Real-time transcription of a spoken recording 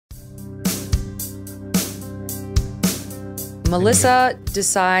Melissa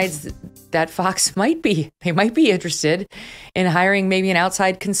decides that Fox might be interested in hiring maybe an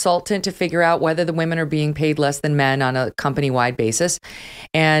outside consultant to figure out whether the women are being paid less than men on a company-wide basis.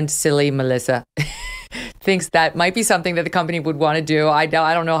 And silly Melissa thinks that might be something that the company would want to do. I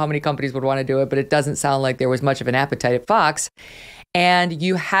don't know how many companies would want to do it, but it doesn't sound like there was much of an appetite at Fox. And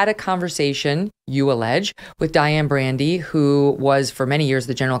you had a conversation, you allege, with Diane Brandy, who was for many years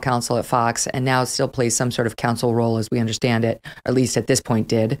the general counsel at Fox and now still plays some sort of counsel role as we understand it, or at least at this point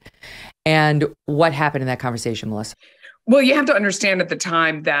did. And what happened in that conversation, Melissa? Well, you have to understand at the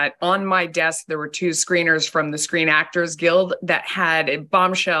time that on my desk, there were two screeners from the Screen Actors Guild that had a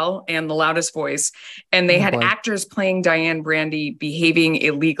Bombshell and The Loudest Voice. And they had actors playing Diane Brandy behaving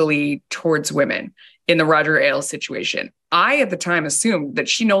illegally towards women in the Roger Ailes situation. I, at the time, assumed that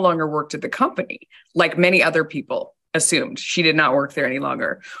she no longer worked at the company, like many other people assumed. She did not work there any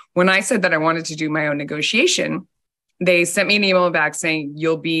longer. When I said that I wanted to do my own negotiation, they sent me an email back saying,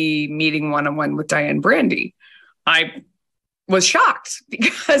 you'll be meeting one-on-one with Diane Brandy. I was shocked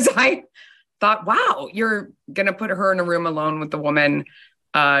because I thought, wow, you're going to put her in a room alone with the woman,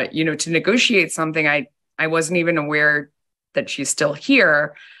 to negotiate something. I wasn't even aware that she's still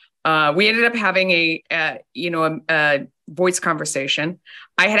here. We ended up having a voice conversation.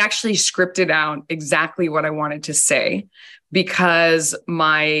 I had actually scripted out exactly what I wanted to say because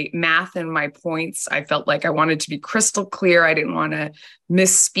my math and my points, I felt like I wanted to be crystal clear. I didn't want to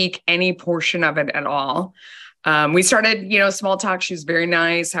misspeak any portion of it at all. We started, small talk. She was very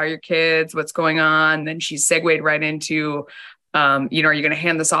nice. How are your kids? What's going on? Then she segued right into, are you going to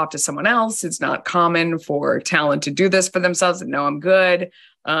hand this off to someone else? It's not common for talent to do this for themselves. And no, I'm good.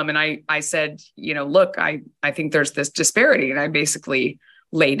 And I said, look, I think there's this disparity. And I basically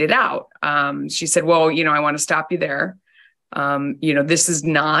laid it out. She said, well, I want to stop you there. This is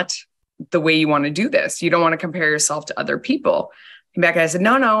not the way you want to do this. You don't want to compare yourself to other people. And back, I said,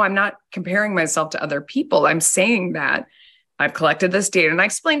 no, I'm not comparing myself to other people. I'm saying that I've collected this data. And I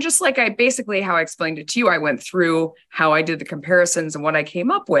explained just like how I explained it to you. I went through how I did the comparisons and what I came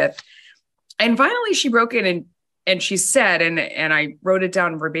up with. And finally, she broke in and she said, and I wrote it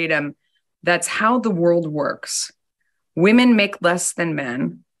down verbatim, that's how the world works. Women make less than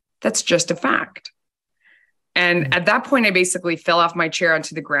men. That's just a fact. And at that point, I basically fell off my chair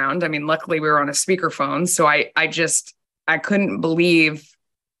onto the ground. I mean, luckily we were on a speakerphone. So I couldn't believe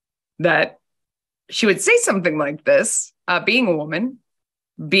that she would say something like this, being a woman,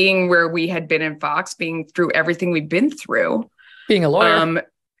 being where we had been in Fox, being through everything we've been through. Being a lawyer.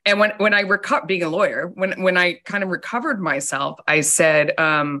 And when I being a lawyer, when I kind of recovered myself, I said,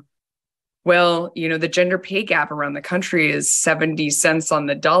 well, the gender pay gap around the country is 70 cents on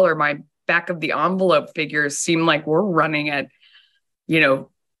the dollar. My back of the envelope figures seem like we're running at,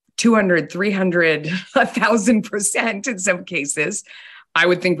 200, 300, 1,000% in some cases. I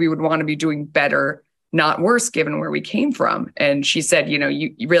would think we would want to be doing better, not worse, given where we came from. And she said, you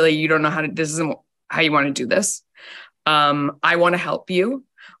don't know this isn't how you want to do this. I want to help you.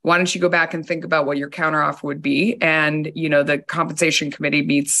 Why don't you go back and think about what your counteroffer would be? And, the compensation committee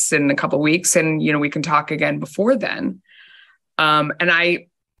meets in a couple of weeks and, we can talk again before then. And I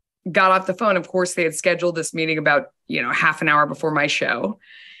got off the phone. Of course, they had scheduled this meeting about, half an hour before my show.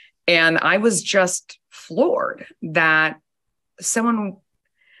 And I was just floored that someone,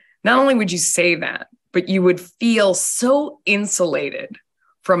 not only would you say that, but you would feel so insulated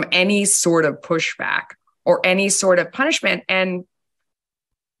from any sort of pushback or any sort of punishment, and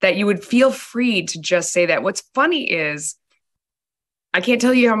that you would feel free to just say that. What's funny is, I can't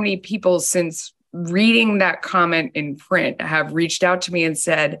tell you how many people since reading that comment in print have reached out to me and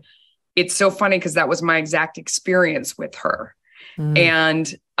said, it's so funny because that was my exact experience with her.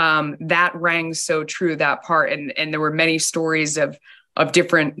 And that rang so true, that part. And there were many stories of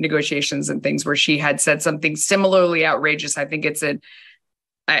different negotiations and things where she had said something similarly outrageous. I think it's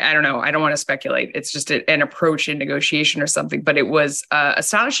I don't know. I don't want to speculate. It's just an approach in negotiation or something, but it was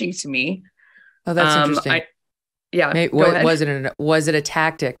astonishing to me. Oh, that's interesting. Was it a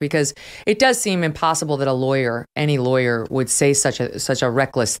tactic? Because it does seem impossible that any lawyer would say such a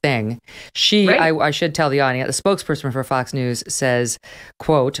reckless thing. I should tell the audience, the spokesperson for Fox News says,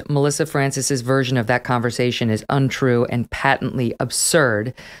 quote, Melissa Francis's version of that conversation is untrue and patently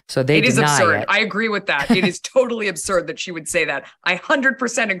absurd. So it is absurd. I agree with that. It is totally absurd that she would say that. I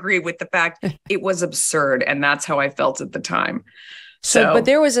 100% agree with the fact it was absurd. And that's how I felt at the time. But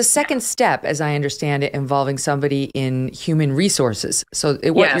there was a second step, as I understand it, involving somebody in human resources. So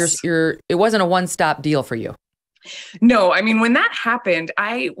it wasn't a one-stop deal for you. No, I mean, when that happened,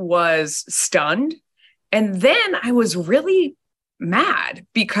 I was stunned. And then I was really mad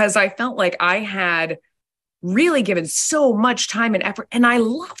because I felt like I had really given so much time and effort. And I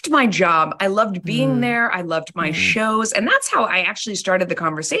loved my job. I loved being there. I loved my shows. And that's how I actually started the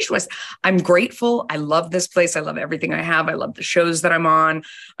conversation was, I'm grateful. I love this place. I love everything I have. I love the shows that I'm on.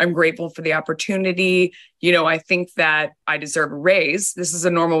 I'm grateful for the opportunity. You know, I think that I deserve a raise. This is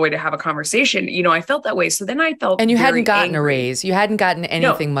a normal way to have a conversation. You know, I felt that way. So then I felt And you hadn't gotten angry. a raise. You hadn't gotten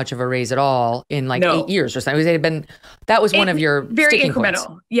anything much of a raise at all in like 8 years or something. It had been, that was one of your very sticking incremental.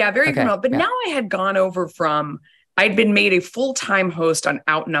 points. Yeah, very incremental. But now I had gone over from, I'd been made a full-time host on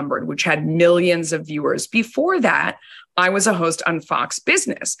Outnumbered, which had millions of viewers. Before that, I was a host on Fox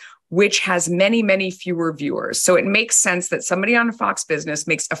Business, which has many, many fewer viewers. So it makes sense that somebody on Fox Business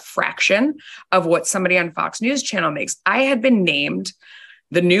makes a fraction of what somebody on Fox News Channel makes. I had been named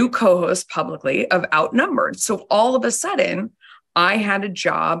the new co-host publicly of Outnumbered. So all of a sudden, I had a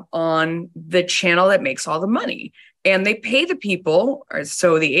job on the channel that makes all the money. And they pay the people, or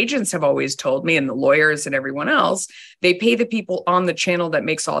so the agents have always told me, and the lawyers and everyone else, they pay the people on the channel that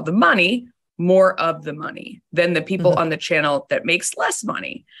makes all the money more of the money than the people on the channel that makes less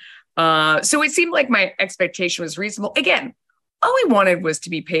money. So it seemed like my expectation was reasonable. Again, all I wanted was to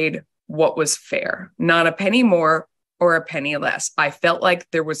be paid what was fair, not a penny more or a penny less. I felt like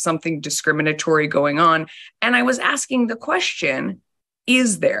there was something discriminatory going on. And I was asking the question,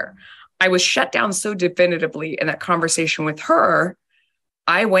 is there? I was shut down so definitively in that conversation with her.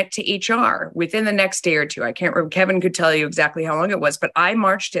 I went to HR within the next day or two. I can't remember. Kevin could tell you exactly how long it was, but I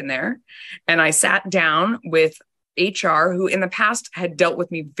marched in there and I sat down with HR, who in the past had dealt with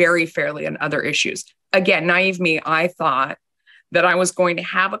me very fairly on other issues. Again, naive me, I thought that I was going to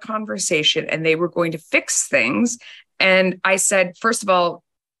have a conversation and they were going to fix things. And I said, first of all,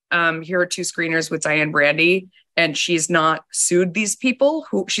 here are 2 screeners with Diane Brandy. And she's not sued these people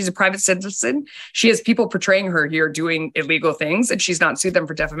who she's a private citizen. She has people portraying her here doing illegal things and she's not sued them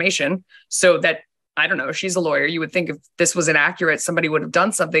for defamation. So that, I don't know, she's a lawyer. You would think if this was inaccurate, somebody would have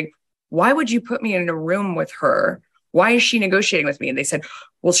done something. Why would you put me in a room with her? Why is she negotiating with me? And they said,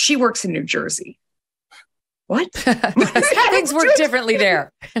 well, she works in New Jersey. What? Things work differently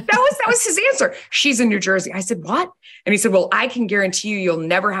there. That was his answer. She's in New Jersey. I said, what? And he said, well, I can guarantee you'll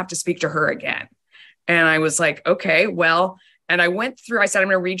never have to speak to her again. And I was like, okay, well, and I went through, I said, I'm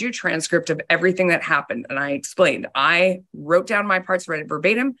going to read you a transcript of everything that happened. And I explained, I wrote down my parts, read it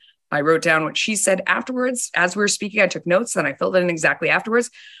verbatim. I wrote down what she said afterwards. As we were speaking, I took notes and I filled it in exactly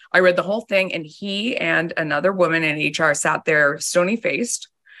afterwards. I read the whole thing and he and another woman in HR sat there stony faced,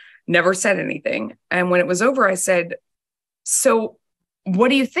 never said anything. And when it was over, I said, so what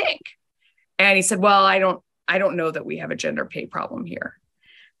do you think? And he said, well, I don't know that we have a gender pay problem here.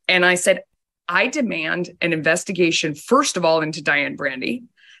 And I said, I demand an investigation, first of all, into Diane Brandy.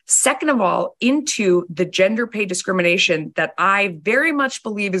 Second of all, into the gender pay discrimination that I very much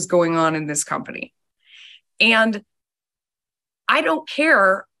believe is going on in this company. And I don't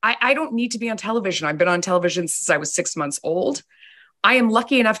care. I don't need to be on television. I've been on television since I was 6 months old. I am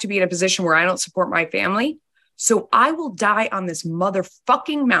lucky enough to be in a position where I don't support my family. So I will die on this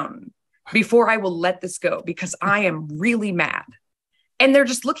motherfucking mountain before I will let this go because I am really mad. And they're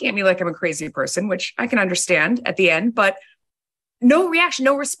just looking at me like I'm a crazy person, which I can understand at the end, but no reaction,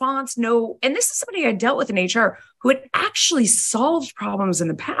 no response, no. And this is somebody I dealt with in HR who had actually solved problems in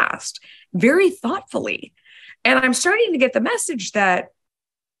the past very thoughtfully. And I'm starting to get the message that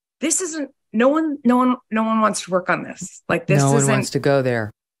this isn't, no one wants to work on this. Like this no isn't. one wants to go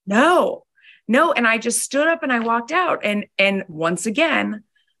there. No. And I just stood up and I walked out. And once again,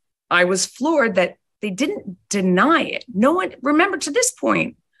 I was floored that they didn't deny it. No one, remember to this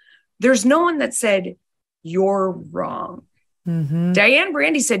point, there's no one that said, you're wrong. Mm-hmm. Diane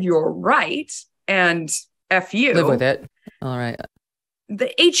Brandy said, you're right. And F you. Live with it. All right.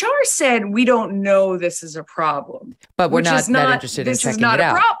 The HR said, we don't know this is a problem. But we're not that interested in checking it out. This is not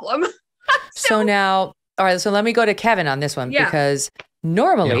a problem. So now, all right, so let me go to Kevin on this one because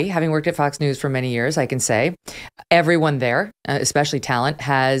normally, having worked at Fox News for many years, I can say everyone there, especially talent,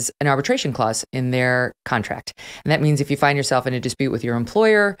 has an arbitration clause in their contract. And that means if you find yourself in a dispute with your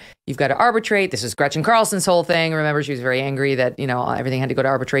employer, you've got to arbitrate. This is Gretchen Carlson's whole thing. Remember, she was very angry that, everything had to go to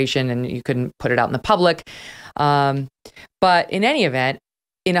arbitration and you couldn't put it out in the public. But in any event,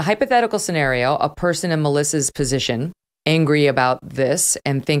 in a hypothetical scenario, a person in Melissa's position, angry about this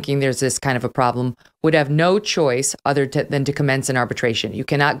and thinking there's this kind of a problem, would have no choice than to commence an arbitration. You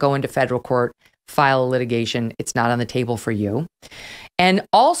cannot go into federal court, file a litigation. It's not on the table for you. And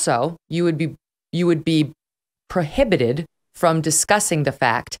also, you would be prohibited from discussing the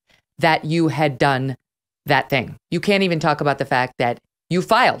fact that you had done that thing. You can't even talk about the fact that you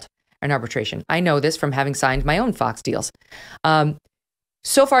filed an arbitration. I know this from having signed my own Fox deals.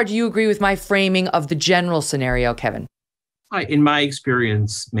 So far, do you agree with my framing of the general scenario, Kevin? In my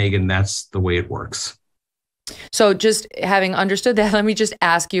experience, Megyn, that's the way it works. So just having understood that, let me just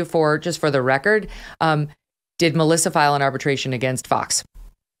ask you for the record, did Melissa file an arbitration against Fox?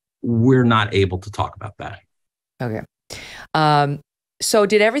 We're not able to talk about that. Okay. So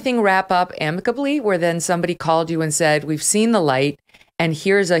did everything wrap up amicably where then somebody called you and said, we've seen the light and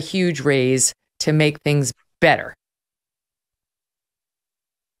here's a huge raise to make things better?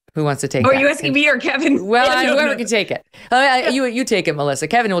 Who wants to take that? Are you asking me or Kevin? Well, whoever can take it. You take it, Melissa.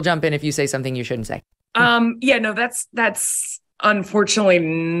 Kevin will jump in if you say something you shouldn't say. That's unfortunately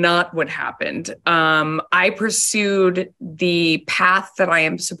not what happened. I pursued the path that I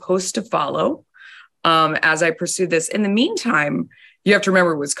am supposed to follow as I pursued this. In the meantime, you have to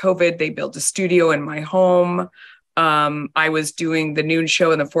remember it was COVID. They built a studio in my home. I was doing the noon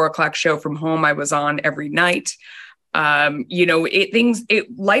show and the 4:00 show from home. I was on every night.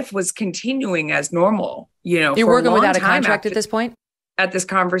 Life was continuing as normal, You're working without a contract at this point? At this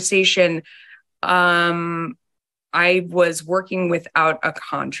conversation, I was working without a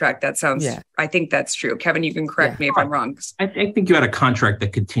contract. That sounds, I think that's true. Kevin, you can correct me if I'm wrong. I think you had a contract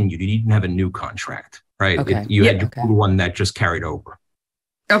that continued. You didn't have a new contract, right? Okay. You had one that just carried over.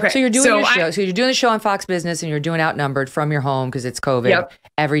 Okay. So you're doing your show. So you're doing the show on Fox Business and you're doing Outnumbered from your home because it's COVID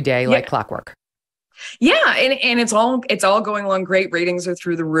every day, like clockwork. Yeah. And it's all going along great. Ratings are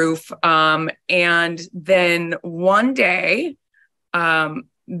through the roof. And then one day,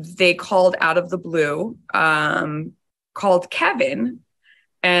 they called out of the blue, called Kevin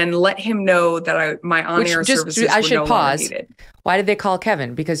and let him know that my on-air services were no longer needed. Why did they call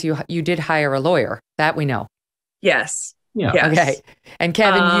Kevin? Because you did hire a lawyer. That we know. Yes. Yeah. Yes. Okay. And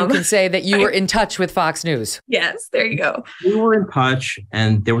Kevin, you can say that you were in touch with Fox News. Yes. There you go. We were in touch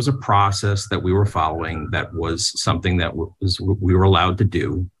and there was a process that we were following that was something that we were allowed to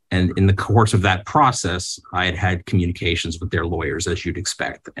do. And in the course of that process, I had communications with their lawyers, as you'd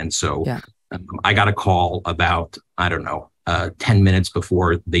expect. And so I got a call about, 10 minutes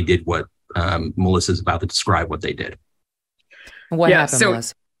before they did what Melissa's about to describe what they did. What happened,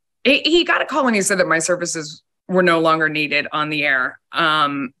 Melissa? He got a call and he said that my services were no longer needed on the air.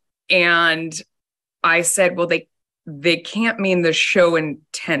 And I said, well, they can't mean the show in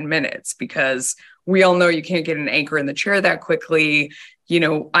 10 minutes because we all know you can't get an anchor in the chair that quickly.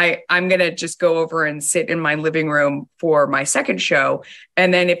 I'm going to just go over and sit in my living room for my second show.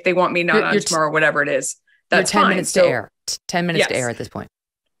 And then if they want me not on tomorrow, whatever it is, that's 10 fine. minutes to air. 10 minutes to air at this point.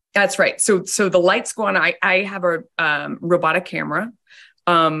 That's right. So the lights go on. I have a robotic camera.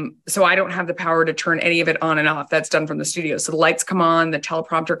 So I don't have the power to turn any of it on and off. That's done from the studio. So the lights come on, the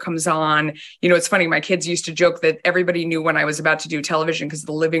teleprompter comes on. It's funny. My kids used to joke that everybody knew when I was about to do television because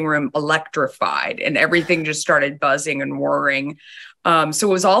the living room electrified and everything just started buzzing and whirring. So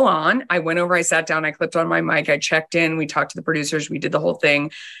it was all on. I went over, I sat down, I clipped on my mic, I checked in, we talked to the producers, we did the whole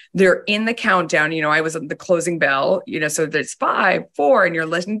thing. They're in the countdown. I was at the closing bell, so there's 5, 4, and you're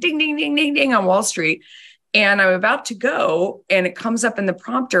listening, ding, ding, ding, ding, ding on Wall Street. And I'm about to go and it comes up in the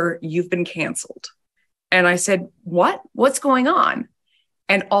prompter, you've been canceled. And I said, what? What's going on?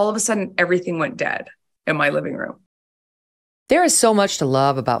 And all of a sudden, everything went dead in my living room. There is so much to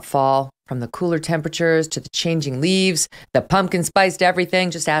love about fall, from the cooler temperatures to the changing leaves, the pumpkin spiced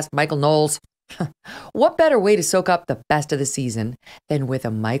everything. Just ask Michael Knowles. What better way to soak up the best of the season than with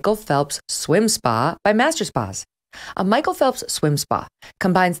a Michael Phelps swim spa by Master Spas? A Michael Phelps swim spa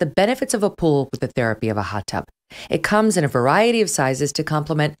combines the benefits of a pool with the therapy of a hot tub. It comes in a variety of sizes to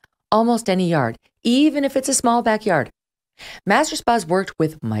complement almost any yard, even if it's a small backyard. Master Spas worked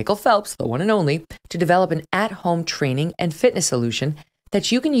with Michael Phelps, the one and only, to develop an at-home training and fitness solution that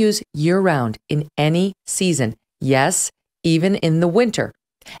you can use year-round in any season. Yes, even in the winter.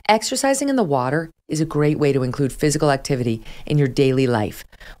 Exercising in the water is a great way to include physical activity in your daily life,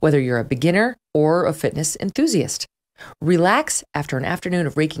 whether you're a beginner or a fitness enthusiast. Relax after an afternoon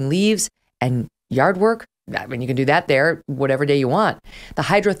of raking leaves and yard work. I mean, you can do that there whatever day you want. The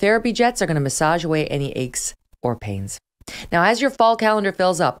hydrotherapy jets are going to massage away any aches or pains. Now, as your fall calendar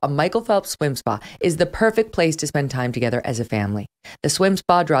fills up, a Michael Phelps swim spa is the perfect place to spend time together as a family. The swim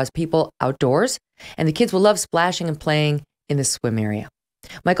spa draws people outdoors, and the kids will love splashing and playing in the swim area.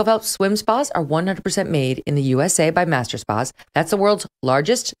 Michael Phelps swim spas are 100% made in the USA by Master Spas. That's the world's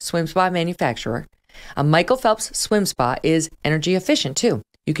largest swim spa manufacturer. A Michael Phelps swim spa is energy efficient too.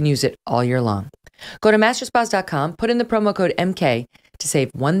 You can use it all year long. Go to masterspas.com, put in the promo code MK to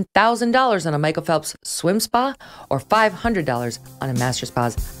save $1,000 on a Michael Phelps swim spa or $500 on a Master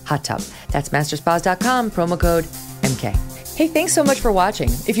Spas hot tub. That's masterspas.com, promo code MK. Hey, thanks so much for watching.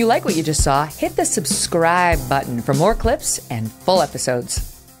 If you like what you just saw, hit the subscribe button for more clips and full episodes.